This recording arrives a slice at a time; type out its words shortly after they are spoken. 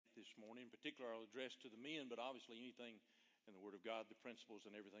morning. In particular, I'll address to the men, but obviously anything in the Word of God, the principles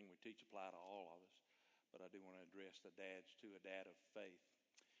and everything we teach apply to all of us. But I do want to address the dads too, a dad of faith.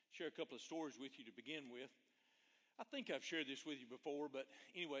 Share a couple of stories with you to begin with. I think I've shared this with you before, but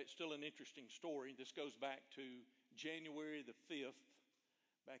anyway, it's still an interesting story. This goes back to January the 5th.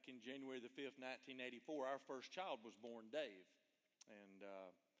 Back in January the 5th, 1984, our first child was born, Dave. And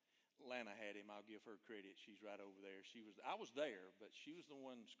Lana had him. I'll give her credit. She's right over there. I was there, but she was the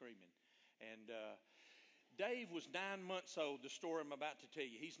one screaming. And Dave was 9 months old, the story I'm about to tell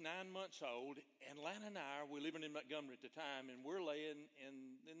you. He's 9 months old, and Lana and I were living in Montgomery at the time, and we're laying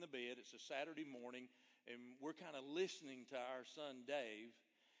in the bed. It's a Saturday morning, and we're kind of listening to our son Dave,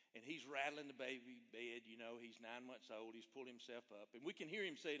 and he's rattling the baby bed. You know, he's 9 months old. He's pulled himself up, and we can hear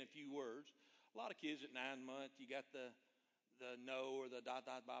him saying a few words. A lot of kids at 9 months, you got the no or the dot,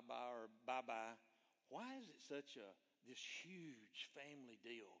 dot, bye-bye or bye-bye. Why is it such this huge family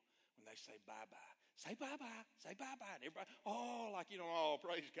deal when they say bye-bye? Say bye-bye, say bye-bye. And everybody,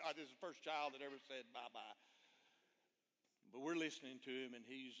 praise God, this is the first child that ever said bye-bye. But we're listening to him, and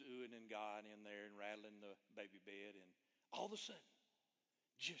he's oohing and God in there and rattling the baby bed. And all of a sudden,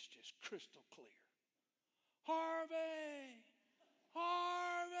 just crystal clear. Harvey!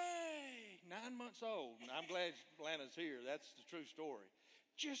 9 months old. And I'm glad Lana's here. That's the true story.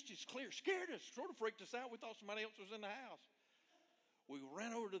 Just as clear. Scared us. Sort of freaked us out. We thought somebody else was in the house. We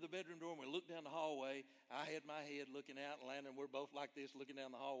ran over to the bedroom door and we looked down the hallway. I had my head looking out, and Lana and we're both like this looking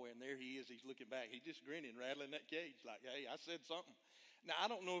down the hallway, and there he is. He's looking back. He's just grinning, rattling that cage like, hey, I said something. Now,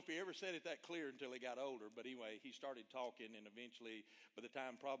 I don't know if he ever said it that clear until he got older, but anyway, he started talking, and eventually, by the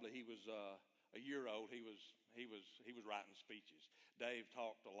time probably he was a year old, he was writing speeches. Dave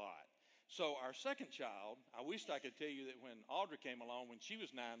talked a lot. So our second child, I wished I could tell you that when Audrey came along, when she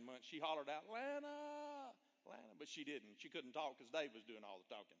was 9 months, she hollered out, Lana, but she didn't. She couldn't talk because Dave was doing all the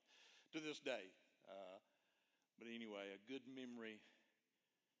talking to this day. But anyway, a good memory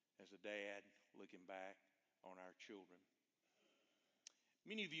as a dad looking back on our children.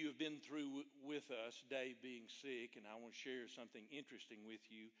 Many of you have been through with us, Dave being sick, and I want to share something interesting with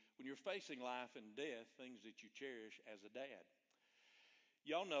you. When you're facing life and death, things that you cherish as a dad.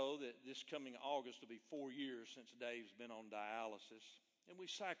 Y'all know that this coming August will be 4 years since Dave's been on dialysis. And we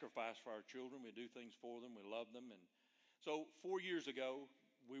sacrifice for our children. We do things for them. We love them. And so 4 years ago,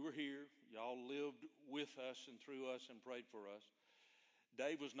 we were here. Y'all lived with us and through us and prayed for us.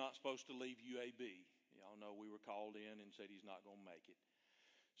 Dave was not supposed to leave UAB. Y'all know we were called in and said he's not going to make it.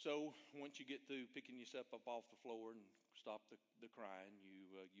 So once you get through picking yourself up off the floor and stop the crying,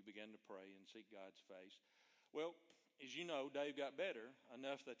 you begin to pray and seek God's face. Well, as you know, Dave got better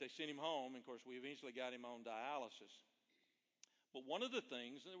enough that they sent him home. And of course, we eventually got him on dialysis. But one of the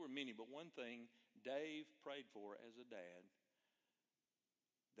things, and there were many, but one thing Dave prayed for as a dad,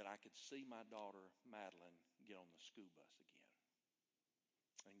 that I could see my daughter Madeline get on the school bus again.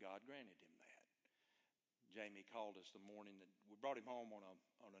 And God granted him that. Jamie called us the morning that we brought him home on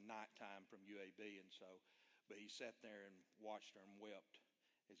a nighttime from UAB, and so, but he sat there and watched her and wept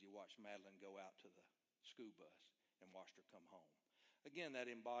as he watched Madeline go out to the school bus and watched her come home. Again, that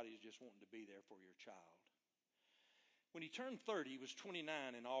embodies just wanting to be there for your child. When he turned 30, he was 29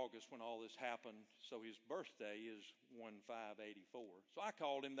 in August when all this happened, so his birthday is 1/5/84. So I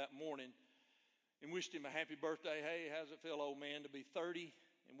called him that morning and wished him a happy birthday. Hey, how's it feel, old man, to be 30?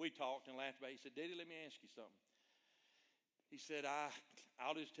 And we talked and laughed about it. He said, Daddy, let me ask you something. He said,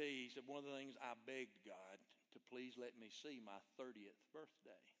 I'll just tell you, he said, one of the things I begged God to please let me see my 30th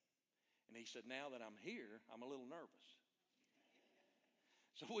birthday. And he said, now that I'm here, I'm a little nervous.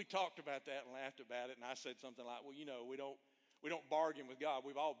 So we talked about that and laughed about it. And I said something like, well, you know, we don't bargain with God.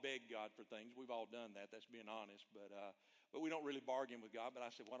 We've all begged God for things. We've all done that. That's being honest. But we don't really bargain with God. But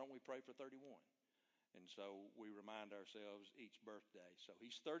I said, why don't we pray for 31? And so we remind ourselves each birthday. So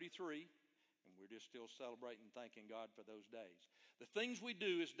he's 33, and we're just still celebrating, thanking God for those days. The things we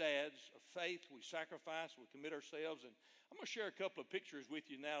do as dads of faith, we sacrifice, we commit ourselves. And I'm going to share a couple of pictures with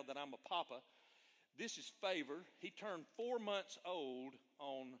you now that I'm a papa. This is Favor. He turned 4 months old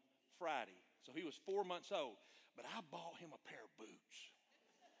on Friday. So he was 4 months old. But I bought him a pair of boots.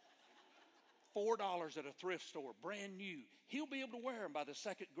 $4 at a thrift store, brand new. He'll be able to wear them by the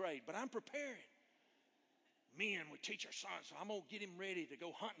second grade, but I'm preparing. Men, we teach our sons, so I'm going to get him ready to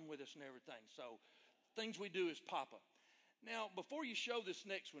go hunting with us and everything. So things we do as papa. Now, before you show this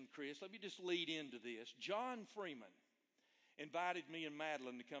next one, Chris, let me just lead into this. John Freeman invited me and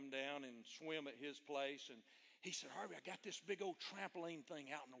Madeline to come down and swim at his place. And he said, Harvey, I got this big old trampoline thing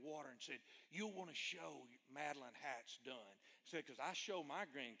out in the water, and said, you'll want to show Madeline how it's done. He said, because I show my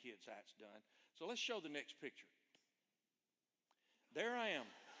grandkids how it's done. So let's show the next picture. There I am.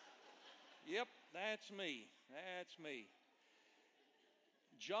 Yep, that's me. That's me.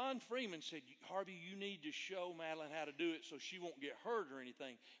 John Freeman said, Harvey, you need to show Madeline how to do it so she won't get hurt or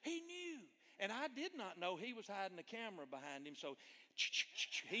anything. He knew. And I did not know he was hiding a camera behind him, so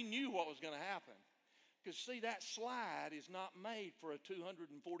he knew what was going to happen. Because, see, that slide is not made for a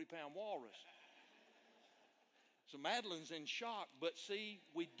 240-pound walrus. So Madeline's in shock. But, see,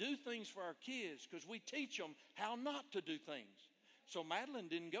 we do things for our kids because we teach them how not to do things. So Madeline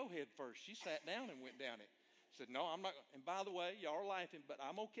didn't go head first. She sat down and went down it. Said, no, I'm not. And by the way, y'all are laughing, but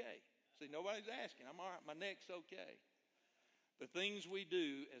I'm okay. See, nobody's asking. I'm all right. My neck's okay. The things we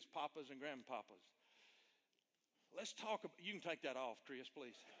do as papas and grandpapas. Let's talk about, you can take that off, Chris,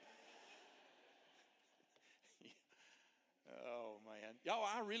 please. Oh, man. Y'all,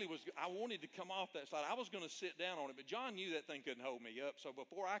 I wanted to come off that slide. I was going to sit down on it, but John knew that thing couldn't hold me up. So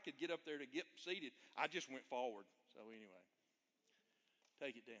before I could get up there to get seated, I just went forward. So anyway,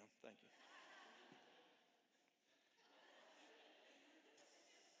 take it down. Thank you.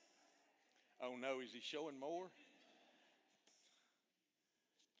 Oh, no, is he showing more?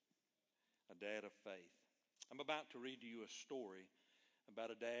 A dad of faith. I'm about to read to you a story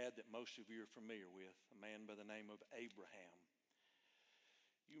about a dad that most of you are familiar with, a man by the name of Abraham.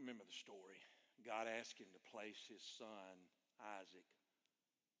 You remember the story. God asked him to place his son, Isaac,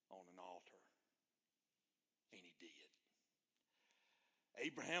 on an altar. And he did.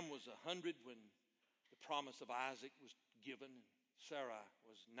 Abraham was 100 when the promise of Isaac was given, and Sarah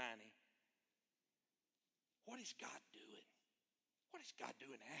was 90. What is God doing? What is God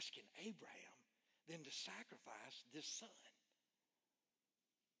doing asking Abraham then to sacrifice this son?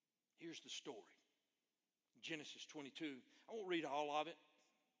 Here's the story. Genesis 22. I won't read all of it,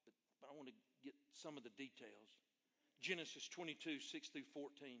 but I want to get some of the details. Genesis 22, 6 through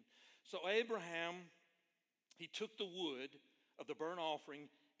 14. So Abraham, he took the wood of the burnt offering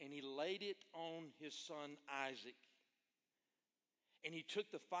and he laid it on his son Isaac. And he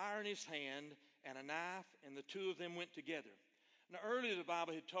took the fire in his hand and a knife, and the two of them went together. Now, earlier the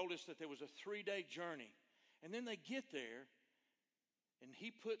Bible had told us that there was a 3-day journey. And then they get there, and he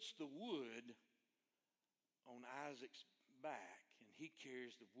puts the wood on Isaac's back, and he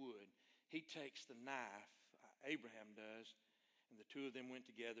carries the wood. He takes the knife, Abraham does, and the two of them went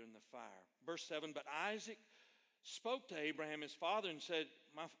together in the fire. Verse 7, but Isaac spoke to Abraham, his father, and said,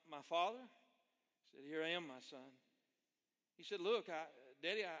 my father? He said, here I am, my son. He said, look,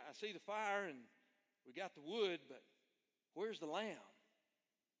 Daddy, I see the fire and we got the wood, but where's the lamb?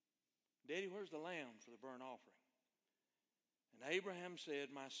 Daddy, where's the lamb for the burnt offering? And Abraham said,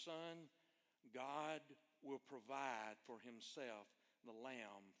 my son, God will provide for himself the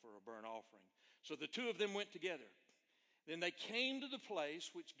lamb for a burnt offering. So the two of them went together. Then they came to the place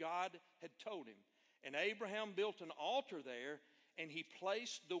which God had told him. And Abraham built an altar there, and he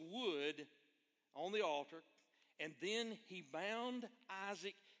placed the wood on the altar. And then he bound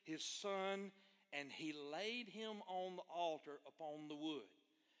Isaac, his son, and he laid him on the altar upon the wood.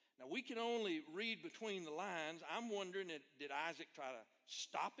 Now, we can only read between the lines. I'm wondering, did Isaac try to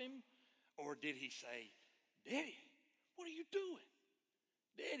stop him? Or did he say, Daddy, what are you doing?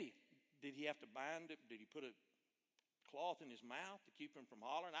 Daddy, did he have to bind him? Did he put a cloth in his mouth to keep him from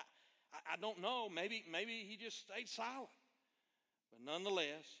hollering? I don't know. Maybe he just stayed silent. But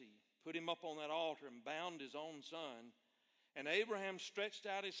nonetheless, he put him up on that altar and bound his own son. And Abraham stretched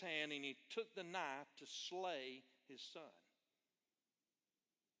out his hand and he took the knife to slay his son.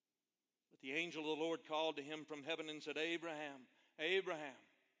 But the angel of the Lord called to him from heaven and said, Abraham, Abraham.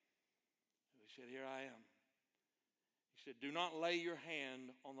 He said, here I am. He said, do not lay your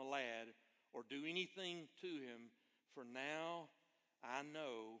hand on the lad or do anything to him, for now I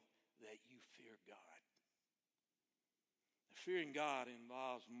know that you fear God. Fearing God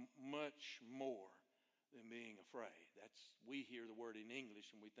involves much more than being afraid. We hear the word in English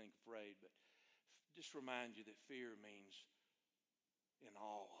and we think afraid, but just remind you that fear means in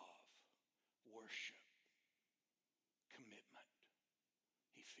awe of, worship, commitment.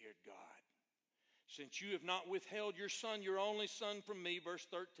 He feared God. Since you have not withheld your son, your only son, from me, verse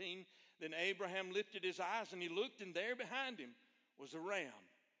 13, then Abraham lifted his eyes and he looked, and there behind him was a ram,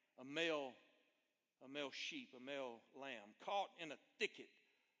 a male sheep, a male lamb, caught in a thicket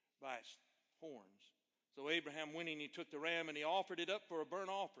by its horns. So Abraham went and he took the ram and he offered it up for a burnt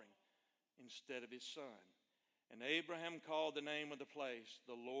offering instead of his son. And Abraham called the name of the place,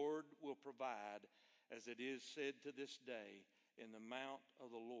 the Lord will provide, as it is said to this day, in the mount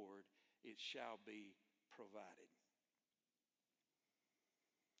of the Lord it shall be provided.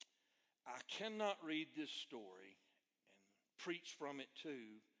 I cannot read this story and preach from it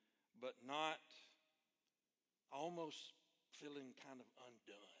too, but not almost feeling kind of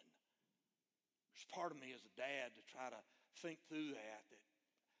undone there's part of me as a dad to try to think through that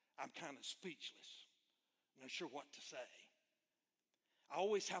I'm kind of speechless. I'm not sure what to say. I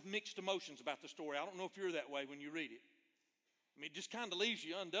always have mixed emotions about the story. I don't know if you're that way when you read it. I mean, it just kind of leaves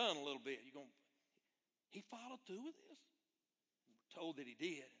you undone a little bit. You're going, he followed through with this? We're told that he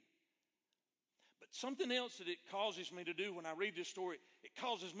did. But something else that it causes me to do when I read this story, it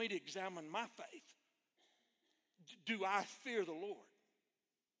causes me to examine my faith. Do I fear the Lord?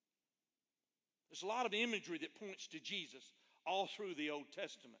 There's a lot of imagery that points to Jesus all through the Old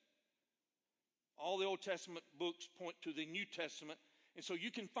Testament. All the Old Testament books point to the New Testament. And so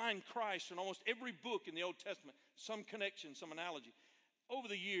you can find Christ in almost every book in the Old Testament, some connection, some analogy. Over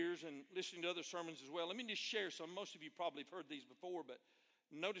the years and listening to other sermons as well, let me just share some. Most of you probably have heard these before, but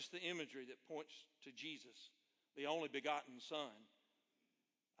notice the imagery that points to Jesus, the only begotten Son,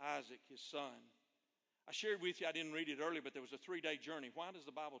 Isaac, his son. I shared with you, I didn't read it earlier, but there was a 3-day journey. Why does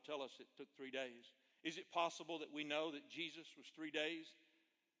the Bible tell us it took 3 days? Is it possible that we know that Jesus was 3 days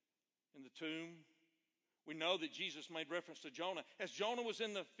in the tomb? We know that Jesus made reference to Jonah. As Jonah was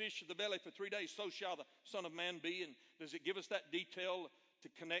in the fish of the belly for 3 days, so shall the Son of Man be. And does it give us that detail to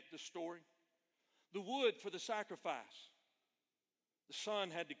connect the story? The wood for the sacrifice. The son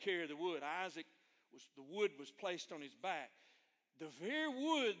had to carry the wood. The wood was placed on his back. The very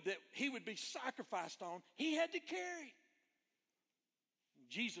wood that he would be sacrificed on, he had to carry.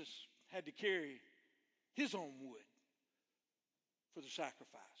 Jesus had to carry his own wood for the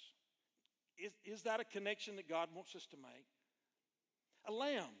sacrifice. Is that a connection that God wants us to make? A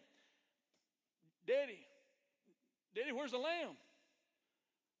lamb. Daddy, where's the lamb?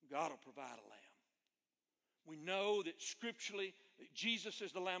 God will provide a lamb. We know that scripturally that Jesus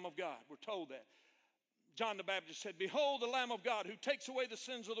is the Lamb of God. We're told that. John the Baptist said, behold the Lamb of God who takes away the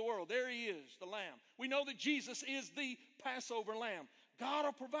sins of the world. There he is, the Lamb. We know that Jesus is the Passover Lamb. God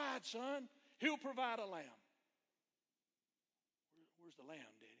will provide, son. He'll provide a lamb. Where's the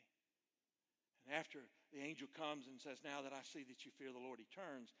lamb, Daddy? And after the angel comes and says, now that I see that you fear the Lord, he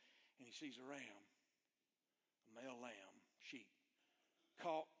turns and he sees a ram, a male lamb, sheep,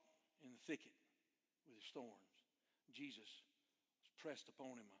 caught in the thicket with his thorns. Jesus was pressed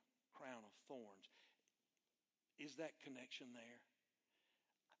upon him a crown of thorns. Is that connection there?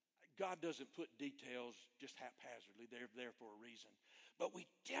 God doesn't put details just haphazardly. They're there for a reason. But we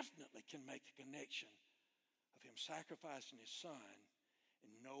definitely can make the connection of him sacrificing his son and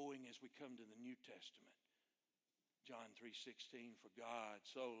knowing as we come to the New Testament, John 3:16, for God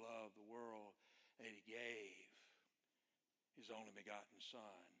so loved the world that he gave his only begotten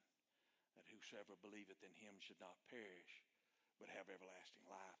Son, that whosoever believeth in him should not perish, but have everlasting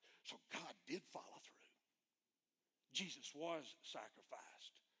life. So God did follow through. Jesus was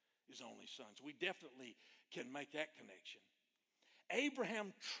sacrificed, his only son. So we definitely can make that connection.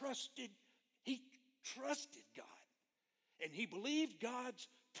 Abraham trusted God. And he believed God's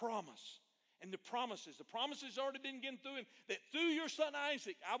promise. And the promises already been given through him, that through your son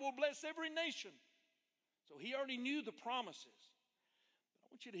Isaac, I will bless every nation. So he already knew the promises. But I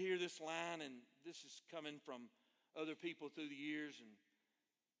want you to hear this line, and this is coming from other people through the years, and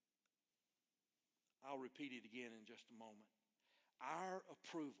I'll repeat it again in just a moment. Our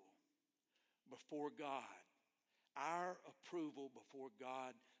approval before God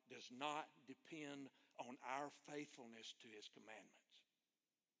does not depend on our faithfulness to his commandments,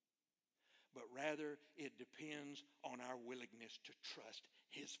 but rather it depends on our willingness to trust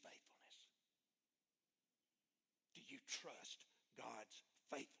his faithfulness. Do you trust God's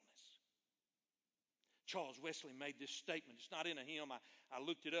faithfulness? Charles Wesley made this statement. It's not in a hymn. I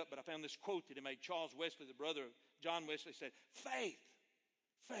looked it up, but I found this quote that he made. Charles Wesley, the brother of John Wesley, said, faith,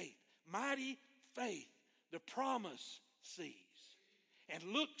 mighty faith, the promise sees and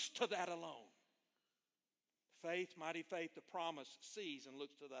looks to that alone. Faith, mighty faith, the promise sees and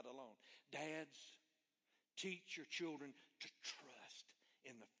looks to that alone. Dads, teach your children to trust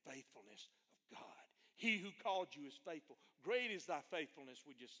in the faithfulness of God. He who called you is faithful. Great is thy faithfulness,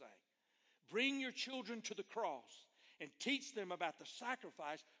 we just sang. Bring your children to the cross and teach them about the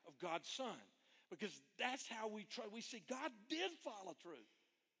sacrifice of God's Son. Because that's how we see God did follow through.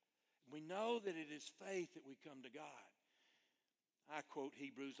 We know that it is faith that we come to God. I quote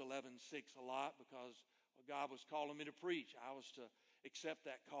Hebrews 11:6 a lot because God was calling me to preach. I was to accept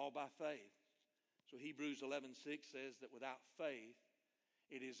that call by faith. So Hebrews 11:6 says that without faith,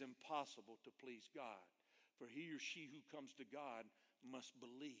 it is impossible to please God. For he or she who comes to God must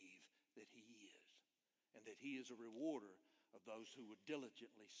believe that he is, and that he is a rewarder of those who would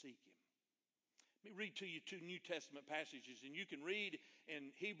diligently seek him. Let me read to you 2 New Testament passages, and you can read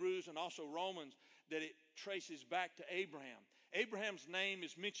in Hebrews and also Romans that it traces back to Abraham. Abraham's name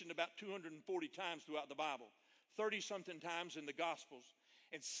is mentioned about 240 times throughout the Bible, 30-something times in the Gospels,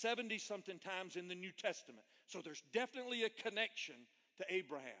 and 70-something times in the New Testament. So there's definitely a connection to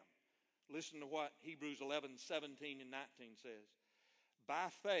Abraham. Listen to what Hebrews 11, 17, and 19 says. By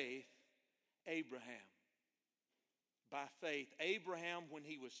faith, Abraham, when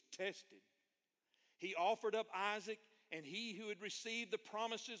he was tested, he offered up Isaac, and he who had received the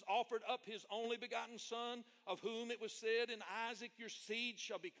promises offered up his only begotten son, of whom it was said, in Isaac your seed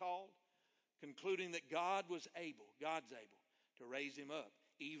shall be called, concluding that God's able to raise him up,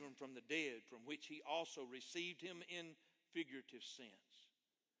 even from the dead, from which he also received him in figurative sense.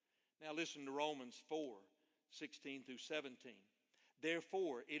 Now listen to Romans 4, 16 through 17.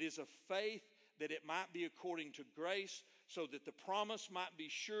 Therefore, it is of faith that it might be according to grace, so that the promise might be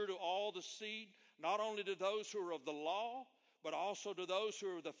sure to all the seed, not only to those who are of the law, but also to those who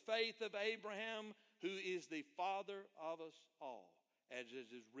are of the faith of Abraham, who is the father of us all, as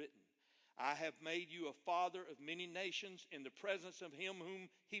it is written. I have made you a father of many nations in the presence of him whom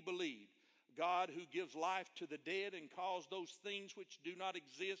he believed, God who gives life to the dead and calls those things which do not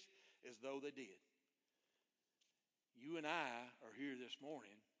exist as though they did. You and I are here this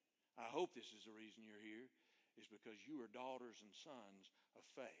morning. I hope this is the reason you're here, is because you are daughters and sons of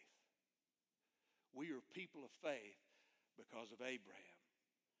faith. We are people of faith because of Abraham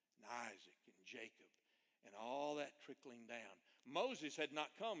and Isaac and Jacob and all that trickling down. Moses had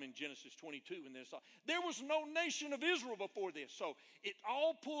not come in Genesis 22 when this. There was no nation of Israel before this. So it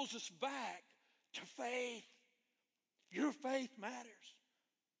all pulls us back to faith. Your faith matters.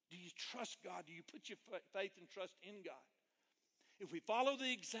 Do you trust God? Do you put your faith and trust in God? If we follow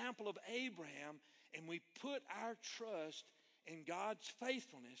the example of Abraham and we put our trust in God's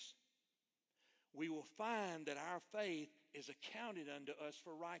faithfulness, we will find that our faith is accounted unto us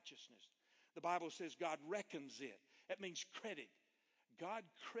for righteousness. The Bible says God reckons it. That means credit. God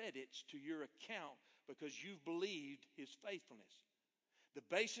credits to your account because you've believed his faithfulness. The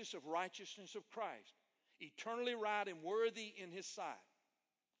basis of righteousness of Christ, eternally right and worthy in his sight.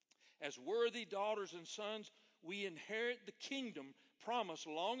 As worthy daughters and sons, we inherit the kingdom promised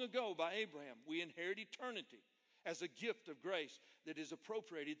long ago by Abraham. We inherit eternity as a gift of grace that is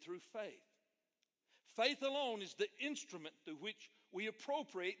appropriated through faith. Faith alone is the instrument through which we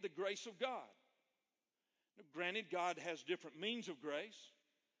appropriate the grace of God. Now, granted, God has different means of grace,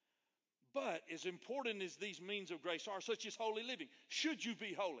 but as important as these means of grace are, such as holy living, should you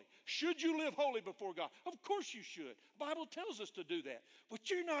be holy? Should you live holy before God? Of course you should. The Bible tells us to do that. But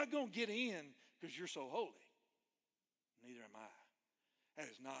you're not going to get in because you're so holy. Neither am I.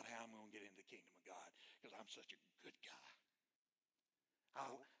 That is not how I'm going to get into the kingdom of God, because I'm such a good guy.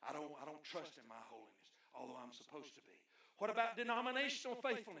 I don't trust in my holiness, although I'm supposed to be. What about denominational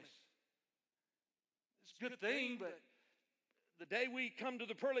faithfulness? It's a good thing, but the day we come to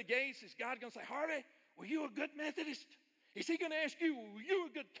the pearly gates, is God going to say, Harvey, were you a good Methodist? Is he going to ask you, were you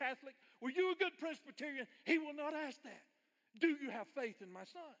a good Catholic? Were you a good Presbyterian? He will not ask that. Do you have faith in my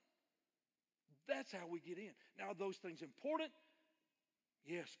son? That's how we get in. Now, are those things important?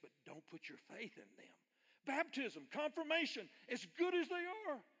 Yes, but don't put your faith in them. Baptism, confirmation, as good as they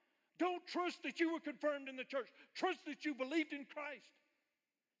are. Don't trust that you were confirmed in the church. Trust that you believed in Christ.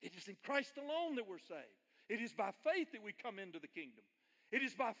 It is in Christ alone that we're saved. It is by faith that we come into the kingdom. It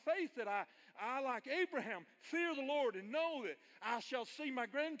is by faith that I, like Abraham, fear the Lord and know that I shall see my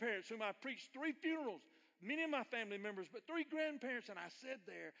grandparents, whom I preached 3 funerals, many of my family members, but 3 grandparents, and I said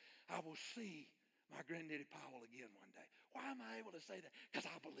there, I will see my granddaddy Powell again one day. Why am I able to say that? Because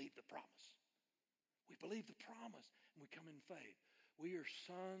I believe the promise. We believe the promise, and we come in faith. We are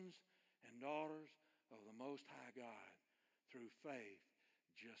sons and daughters of the Most High God through faith,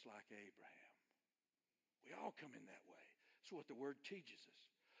 just like Abraham. We all come in that way. That's what the Word teaches us.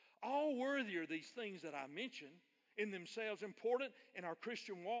 All worthy are these things that I mentioned, in themselves important in our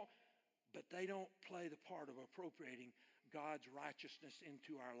Christian walk, but they don't play the part of appropriating God's righteousness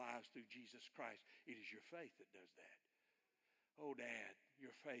into our lives through Jesus Christ. It is your faith that does that. Oh, Dad,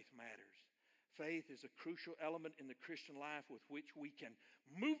 your faith matters. Faith is a crucial element in the Christian life with which we can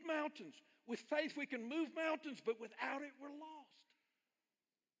move mountains. With faith, we can move mountains, but without it, we're lost.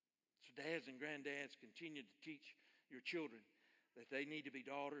 So dads and granddads, continue to teach your children that they need to be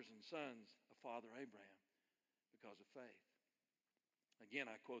daughters and sons of Father Abraham because of faith. Again,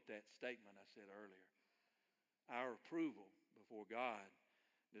 I quote that statement I said earlier. Our approval before God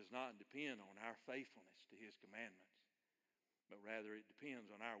does not depend on our faithfulness to his commandments, but rather it depends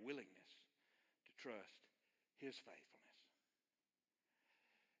on our willingness to trust his faithfulness.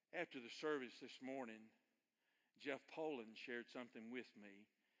 After the service this morning, Jeff Poland shared something with me.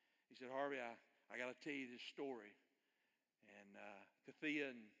 He said, Harvey, I got to tell you this story. And Kathia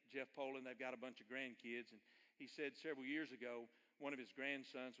and Jeff Poland, they've got a bunch of grandkids, and he said several years ago one of his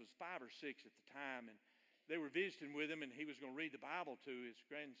grandsons was 5 or 6 at the time, and they were visiting with him, and he was going to read the Bible to his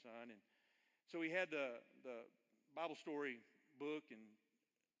grandson, and so he had the Bible story book, and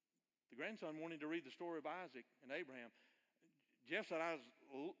the grandson wanted to read the story of Isaac and Abraham. Jeff said, I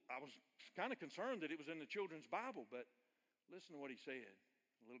was kind of concerned that it was in the children's Bible, but listen to what he said.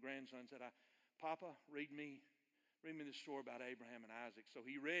 The little grandson said, Papa, read me this story about Abraham and Isaac. So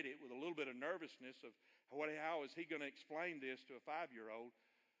he read it with a little bit of nervousness of how is he going to explain this to a 5-year-old.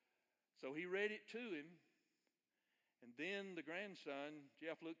 So he read it to him. And then the grandson,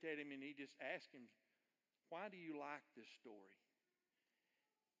 Jeff, looked at him and he just asked him, why do you like this story?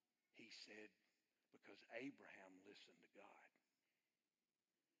 He said, because Abraham listened to God.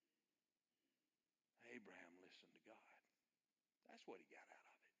 Abraham listened to God. That's what he got out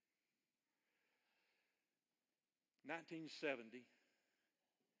of it. 1970,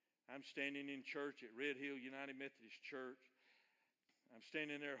 I'm standing in church at Red Hill United Methodist Church. I'm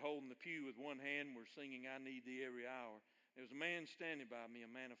standing there holding the pew with one hand. We're singing, I Need Thee Every Hour. There was a man standing by me,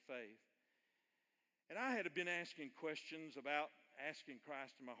 a man of faith. And I had been asking questions about asking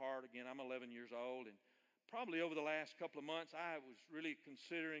Christ in my heart. Again, I'm 11 years old. And probably over the last couple of months, I was really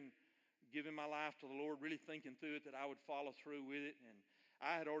considering giving my life to the Lord, really thinking through it that I would follow through with it. And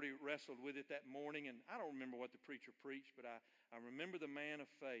I had already wrestled with it that morning. And I don't remember what the preacher preached, but I remember the man of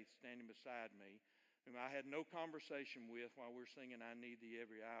faith standing beside me, whom I had no conversation with while we're singing I Need Thee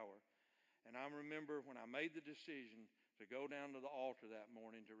Every Hour. And I remember when I made the decision to go down to the altar that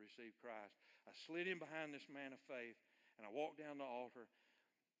morning to receive Christ, I slid in behind this man of faith and I walked down the altar.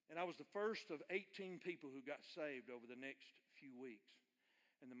 And I was the first of 18 people who got saved over the next few weeks.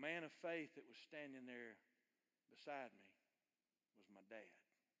 And the man of faith that was standing there beside me was my dad.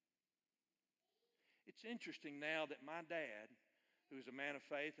 It's interesting now that my dad, who is a man of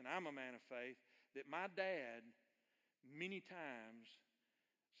faith, and I'm a man of faith, that my dad, many times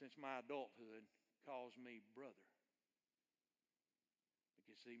since my adulthood, calls me brother.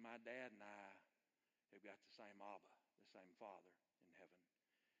 Because, see, my dad and I have got the same Abba, the same Father in heaven.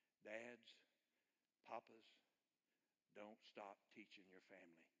 Dads, papas, don't stop teaching your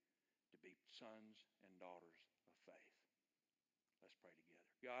family to be sons and daughters of faith. Let's pray together.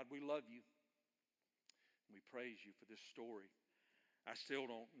 God, we love you. We praise you for this story. I still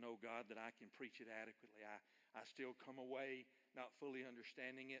don't know, God, that I can preach it adequately. I still come away not fully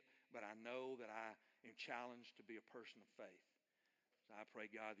understanding it, but I know that I am challenged to be a person of faith. So I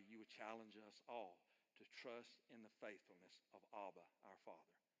pray, God, that you would challenge us all to trust in the faithfulness of Abba, our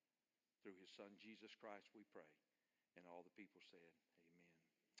Father. Through his Son, Jesus Christ, we pray. And all the people said, amen.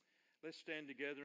 Let's stand together.